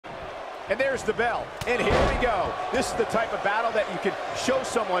And there's the bell. And here we go. This is the type of battle that you can show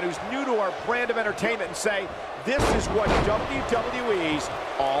someone who's new to our brand of entertainment and say, this is what WWE's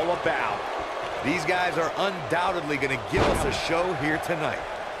all about. These guys are undoubtedly going to give us a show here tonight.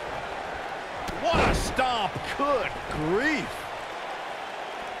 What a stomp. Good grief.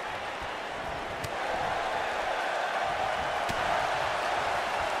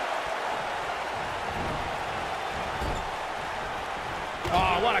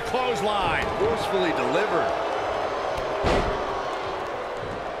 Oh, what a clothesline. Forcefully delivered.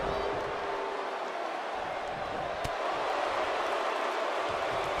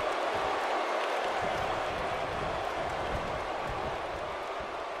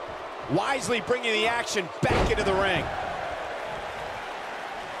 Wisely bringing the action back into the ring.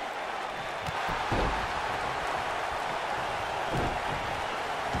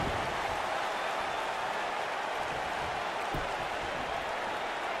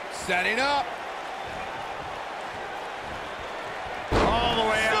 Setting up. All the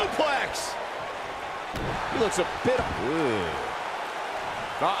way out. Suplex. He looks a bit...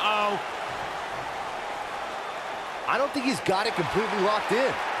 Uh-oh. I don't think he's got it completely locked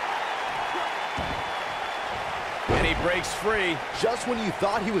in. And he breaks free. Just when you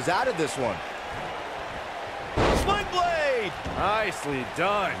thought he was out of this one. Sling blade. Nicely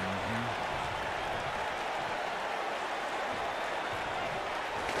done.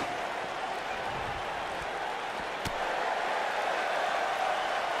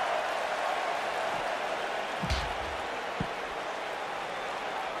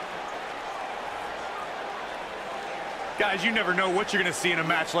 Guys, you never know what you're going to see in a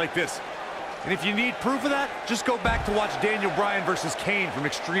match like this. And if you need proof of that, just go back to watch Daniel Bryan versus Kane from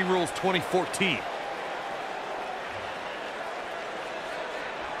Extreme Rules 2014.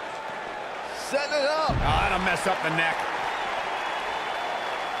 Setting it up. Oh, that'll mess up the neck.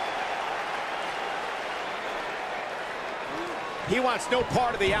 He wants no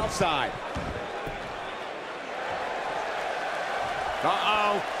part of the outside.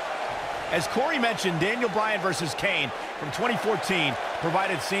 Uh-oh. As Corey mentioned, Daniel Bryan versus Kane from 2014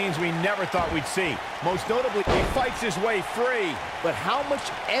 provided scenes we never thought we'd see. Most notably, he fights his way free. But how much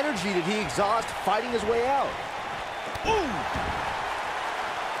energy did he exhaust fighting his way out? Ooh!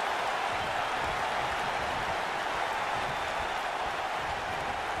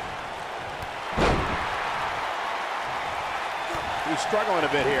 He's struggling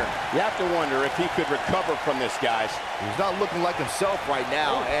a bit here. You have to wonder if he could recover from this, guys. He's not looking like himself right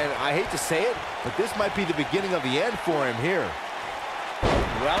now, and I hate to say it, but this might be the beginning of the end for him here.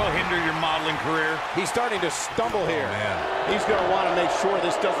 That'll hinder your modeling career. He's starting to stumble here. man. He's going to want to make sure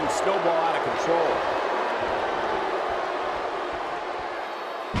this doesn't snowball out of control.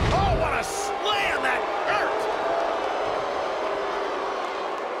 Oh, what a slam! That hurt!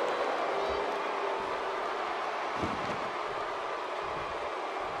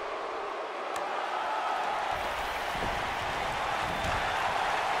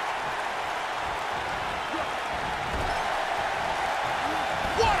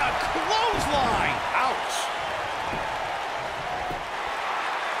 What a clothesline! Ouch!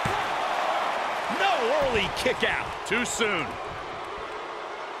 No early kick out. Too soon.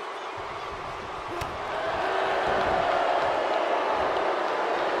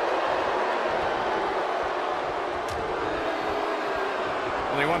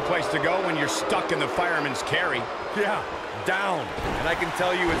 Only one place to go when you're stuck in the fireman's carry. Yeah, down. And I can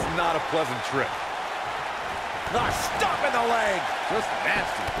tell you it's not a pleasant trip. Stop in the leg. Just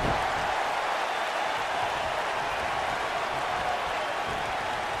nasty.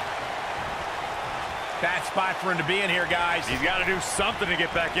 Bad spot for him to be in here, guys. He's got to do something to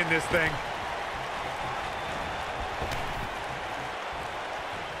get back in this thing.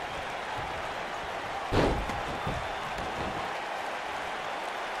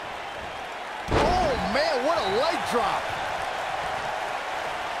 Oh, man, what a leg drop.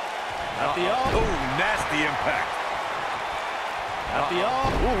 At the arm. Oh, nasty impact. At the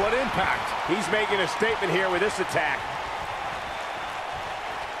arm. Ooh, what impact. He's making a statement here with this attack.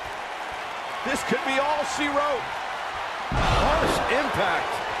 This could be all she wrote. Harsh impact.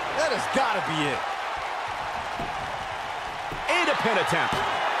 That has got to be it. And a pin attempt.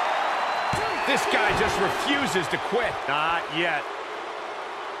 This guy just refuses to quit. Not yet.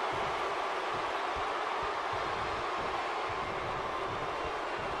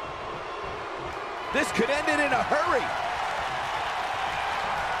 This could end it in a hurry.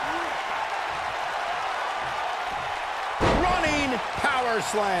 Running power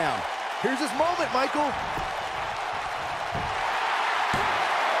slam. Here's his moment, Michael.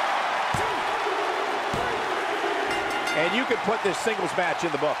 And you can put this singles match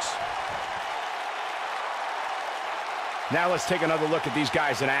in the books. Now let's take another look at these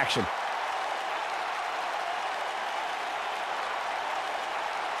guys in action.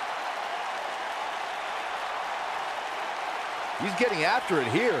 He's getting after it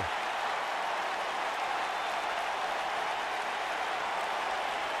here.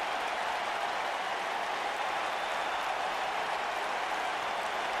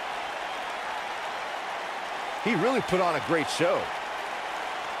 He really put on a great show.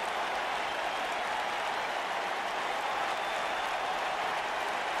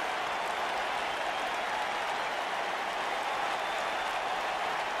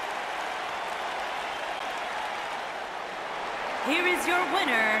 Here is your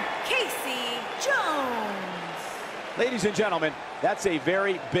winner, Casey Jones. Ladies and gentlemen, that's a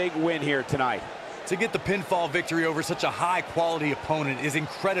very big win here tonight. To get the pinfall victory over such a high-quality opponent is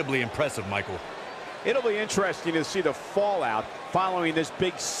incredibly impressive, Michael. It'll be interesting to see the fallout following this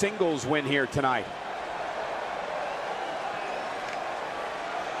big singles win here tonight.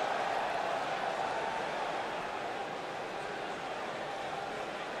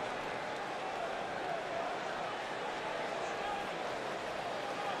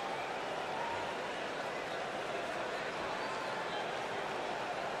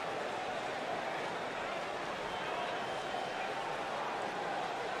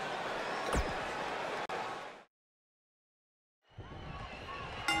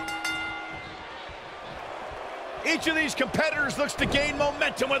 Each of these competitors looks to gain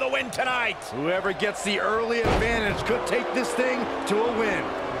momentum with a win tonight. Whoever gets the early advantage could take this thing to a win.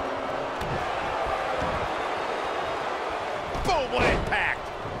 Boom, what impact.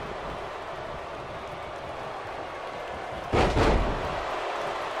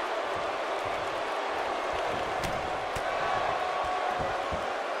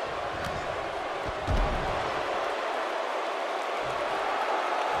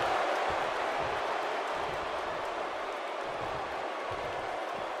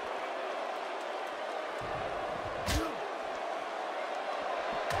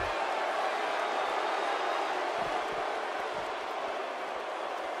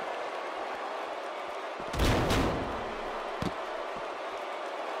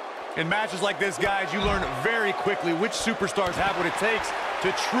 In matches like this, guys, you learn very quickly which superstars have what it takes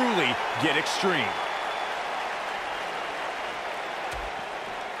to truly get extreme.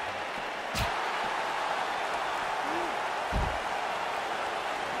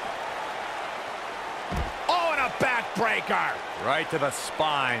 Oh, and a backbreaker. Right to the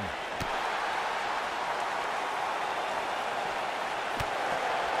spine.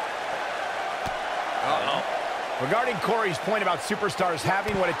 Regarding Corey's point about superstars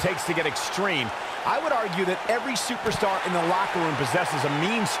having what it takes to get extreme, I would argue that every superstar in the locker room possesses a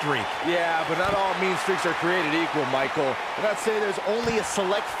mean streak. Yeah, but not all mean streaks are created equal, Michael. And I'd say there's only a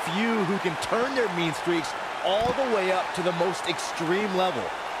select few who can turn their mean streaks all the way up to the most extreme level.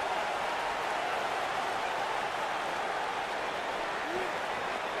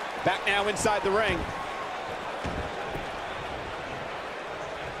 Back now inside the ring.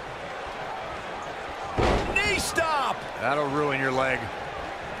 Stop! That'll ruin your leg.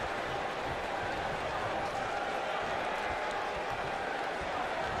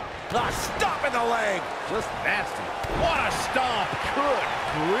 Stop in the leg! Just nasty. What a stomp! Good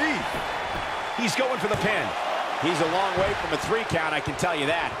grief. He's going for the pin. He's a long way from a 3 count, I can tell you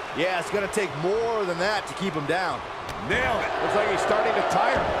that. Yeah, it's going to take more than that to keep him down. Nailed it. Looks like he's starting to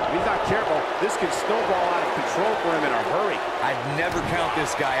tire. If he's not careful, this could snowball out of control for him in a hurry. I'd never count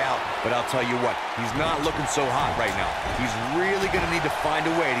this guy out, but I'll tell you what, he's not looking so hot right now. He's really going to need to find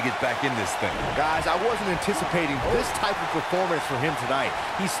a way to get back in this thing. Guys, I wasn't anticipating this type of performance from him tonight.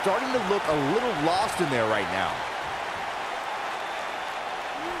 He's starting to look a little lost in there right now.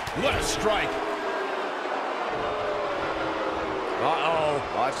 What a strike. Uh-oh.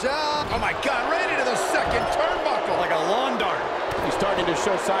 Watch out. Oh, my God, right into the second turnbuckle. Like a lawn dart. He's starting to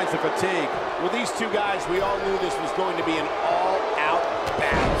show signs of fatigue. With these two guys, we all knew this was going to be an all-out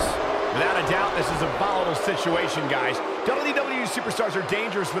battle. Without a doubt, this is a volatile situation, guys. WWE superstars are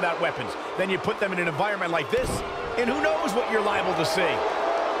dangerous without weapons. Then you put them in an environment like this, and who knows what you're liable to see.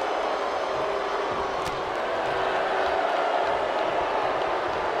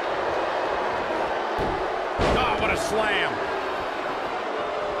 Oh, what a slam.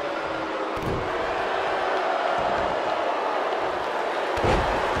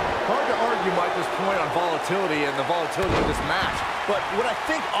 Michael's point on volatility and the volatility of this match, but what I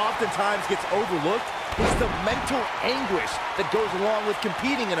think oftentimes gets overlooked is the mental anguish that goes along with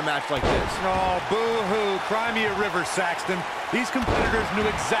competing in a match like this. Oh, boo-hoo. Cry me a river, Saxton. These competitors knew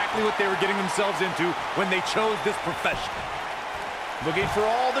exactly what they were getting themselves into when they chose this profession. Looking for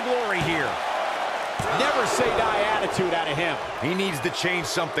all the glory here. Never say die attitude out of him. He needs to change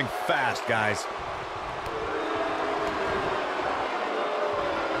something fast, guys.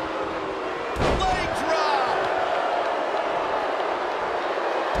 Leg drop!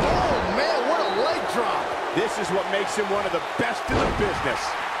 Oh, man, what a leg drop! This is what makes him one of the best in the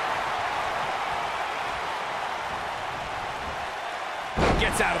business.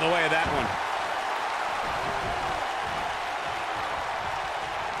 Gets out of the way of that one.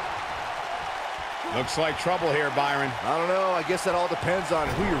 Looks like trouble here, Byron. I don't know. I guess that all depends on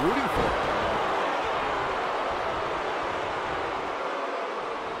who you're rooting for.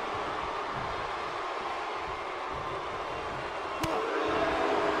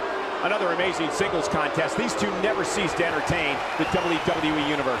 Another amazing singles contest. These two never cease to entertain the WWE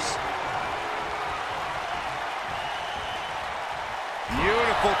Universe.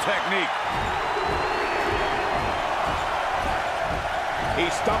 Beautiful technique.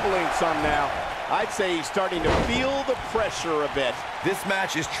 He's stumbling some now. I'd say he's starting to feel the pressure a bit. This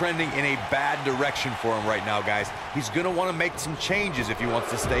match is trending in a bad direction for him right now, guys. He's going to want to make some changes if he wants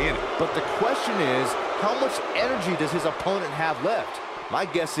to stay in it. But the question is, how much energy does his opponent have left? My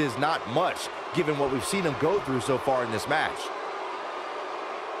guess is not much, given what we've seen him go through so far in this match.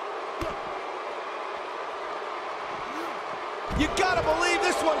 You gotta believe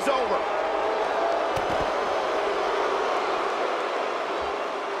this one's over.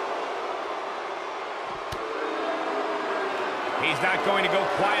 He's not going to go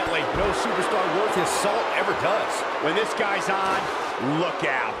quietly. No superstar worth his salt ever does. When this guy's on, look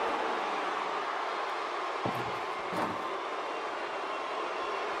out.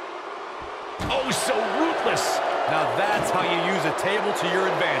 Oh, so ruthless. Now that's how you use a table to your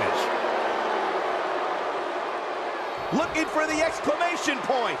advantage. Looking for the exclamation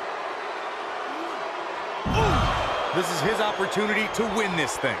point. Ooh. This is his opportunity to win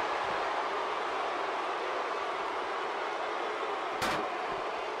this thing.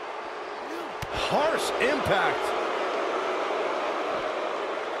 Harsh impact.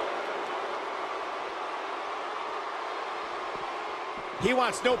 He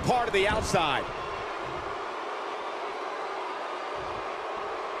wants no part of the outside.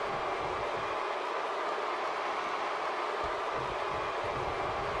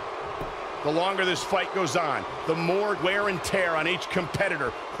 The longer this fight goes on, the more wear and tear on each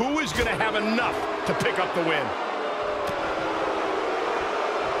competitor. Who is going to have enough to pick up the win?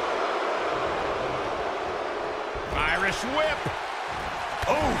 Irish whip.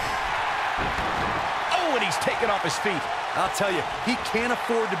 Oh. Oh, and he's taken off his feet. I'll tell you, he can't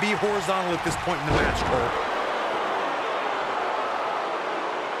afford to be horizontal at this point in the match, Cole.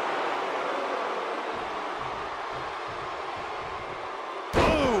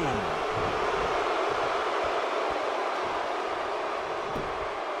 Boom!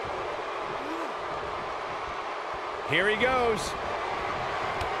 Here he goes.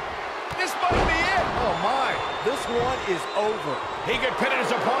 This might be it. Oh, my. This one is over. He could pin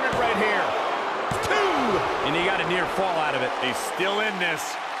his opponent right here. 2! And he got a near fall out of it. He's still in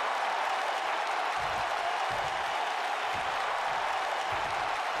this.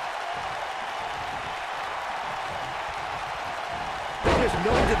 There's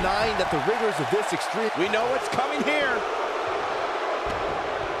no denying that the rigors of this extreme... We know what's coming here.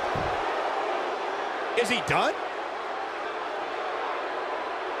 Is he done?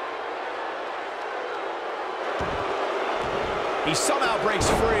 He somehow breaks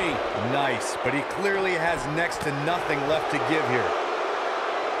free. Nice, but he clearly has next to nothing left to give here.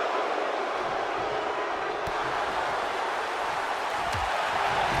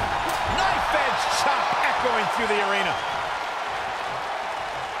 Knife edge chop echoing through the arena.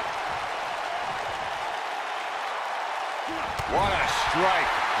 What a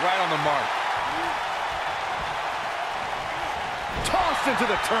strike, right on the mark. Tossed into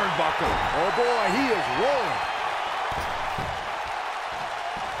the turnbuckle. Oh, boy, he is rolling.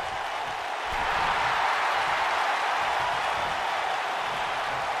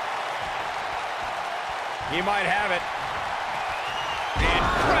 He might have it.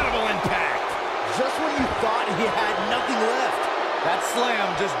 Incredible impact. Just when you thought he had nothing left. That slam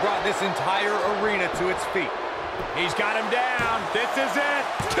just brought this entire arena to its feet. He's got him down. This is it.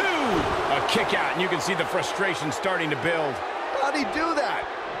 2. A kick out, and you can see the frustration starting to build. How'd he do that?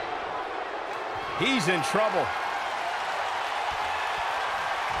 He's in trouble.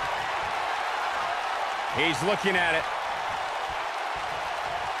 He's looking at it.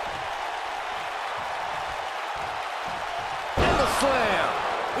 Slam.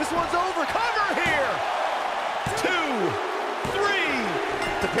 This one's over. Cover here. 2, 3.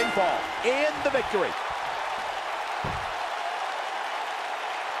 The pinfall and the victory.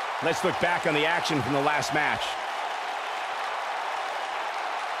 Let's look back on the action from the last match.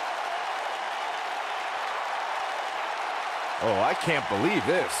 Oh, I can't believe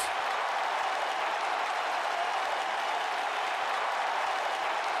this.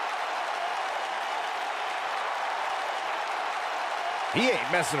 He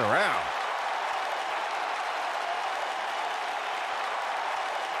ain't messing around.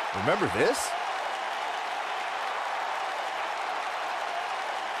 Remember this?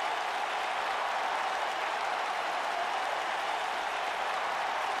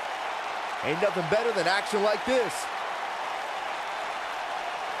 Ain't nothing better than action like this.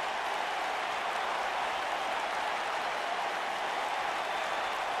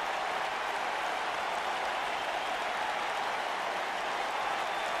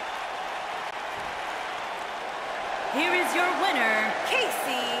 Here is your winner,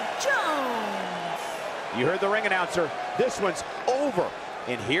 Casey Jones. You heard the ring announcer. This one's over.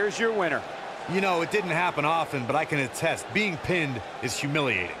 And here's your winner. You know, it didn't happen often, but I can attest, being pinned is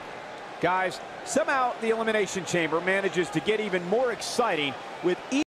humiliating. Guys, somehow the Elimination Chamber manages to get even more exciting with each